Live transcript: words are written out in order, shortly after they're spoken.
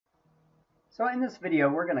So in this video,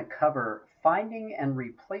 we're going to cover finding and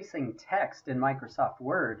replacing text in Microsoft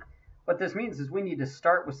Word. What this means is we need to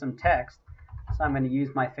start with some text. So I'm going to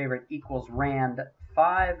use my favorite equals rand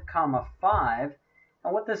 5, 5.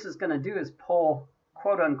 And what this is going to do is pull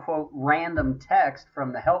quote unquote random text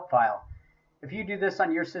from the help file. If you do this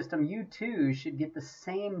on your system, you too should get the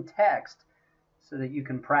same text so that you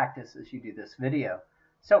can practice as you do this video.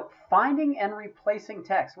 So finding and replacing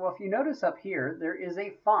text. Well, if you notice up here, there is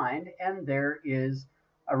a find and there is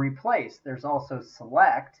a replace. There's also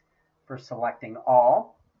select for selecting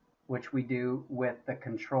all, which we do with the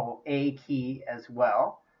Control A key as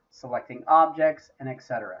well, selecting objects and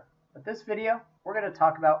etc. But this video, we're going to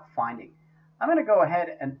talk about finding. I'm going to go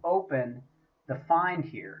ahead and open the find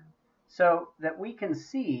here so that we can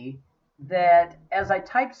see that as I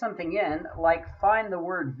type something in, like find the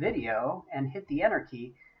word video and hit the enter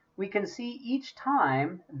key, we can see each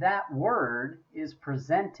time that word is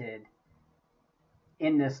presented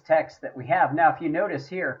in this text that we have. Now, if you notice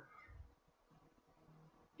here,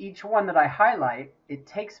 each one that I highlight, it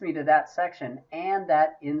takes me to that section and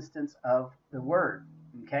that instance of the word,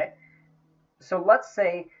 okay? So let's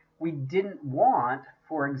say we didn't want,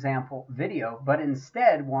 for example, video, but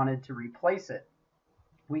instead wanted to replace it.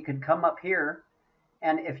 We could come up here,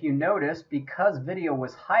 and if you notice, because video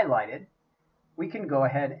was highlighted, we can go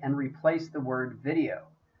ahead and replace the word video.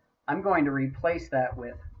 I'm going to replace that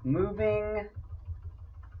with moving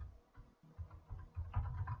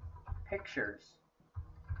pictures,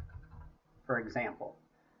 for example.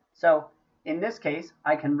 So in this case,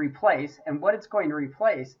 I can replace, and what it's going to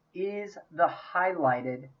replace is the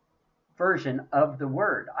highlighted version of the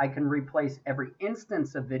word. I can replace every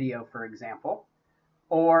instance of video, for example,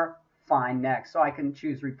 or find next. So I can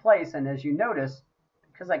choose replace, and as you notice,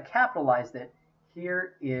 because I capitalized it,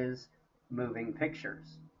 here is moving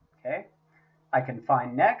pictures. Okay, I can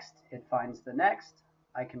find next, it finds the next.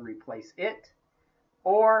 I can replace it,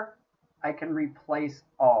 or I can replace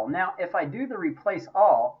all. Now, if I do the replace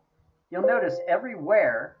all, you'll notice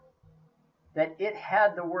everywhere that it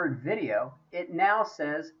had the word video, it now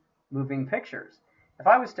says moving pictures. If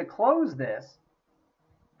I was to close this,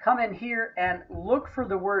 come in here and look for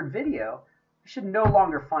the word video, you should no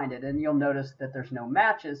longer find it, and you'll notice that there's no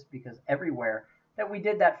matches because everywhere that we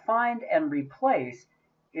did that find and replace,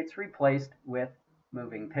 it's replaced with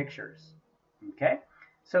moving pictures. Okay,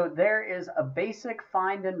 so there is a basic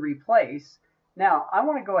find and replace. Now I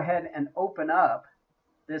want to go ahead and open up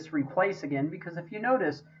this replace again, because if you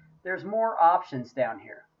notice, there's more options down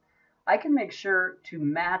here. I can make sure to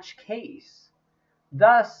match case.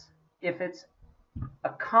 Thus, if it's a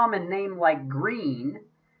common name like green,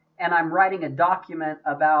 and I'm writing a document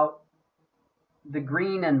about the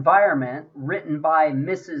green environment written by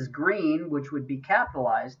Mrs. Green, which would be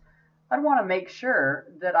capitalized, I'd want to make sure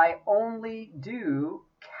that I only do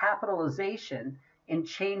capitalization in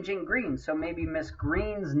changing green. So maybe Miss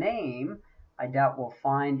Green's name, I doubt we'll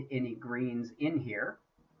find any greens in here,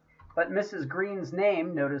 but Mrs. Green's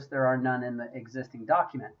name, notice there are none in the existing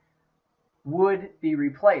document, would be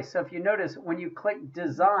replaced. So if you notice, when you click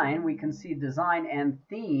design, we can see design and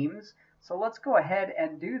themes. So let's go ahead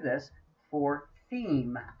and do this for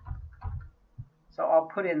theme. So I'll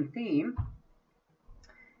put in theme,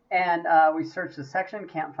 and we search the section,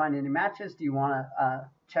 can't find any matches. Do you want to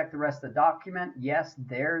check the rest of the document? Yes,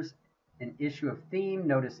 there's an issue of theme.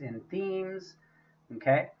 Notice in themes.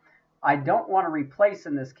 Okay, I don't want to replace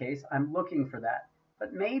in this case. I'm looking for that,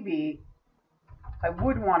 but maybe I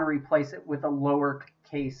would want to replace it with a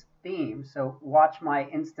lowercase theme. So watch my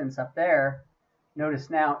instance up there.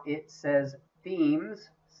 Notice now it says themes.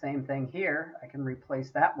 Same thing here. I can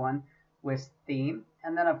replace that one with theme.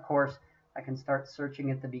 And then, of course, I can start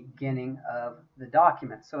searching at the beginning of the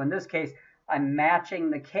document. So in this case, I'm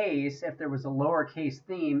matching the case. If there was a lowercase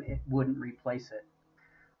theme, it wouldn't replace it.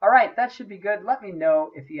 All right, that should be good. Let me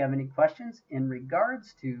know if you have any questions in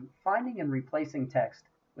regards to finding and replacing text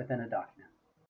within a document.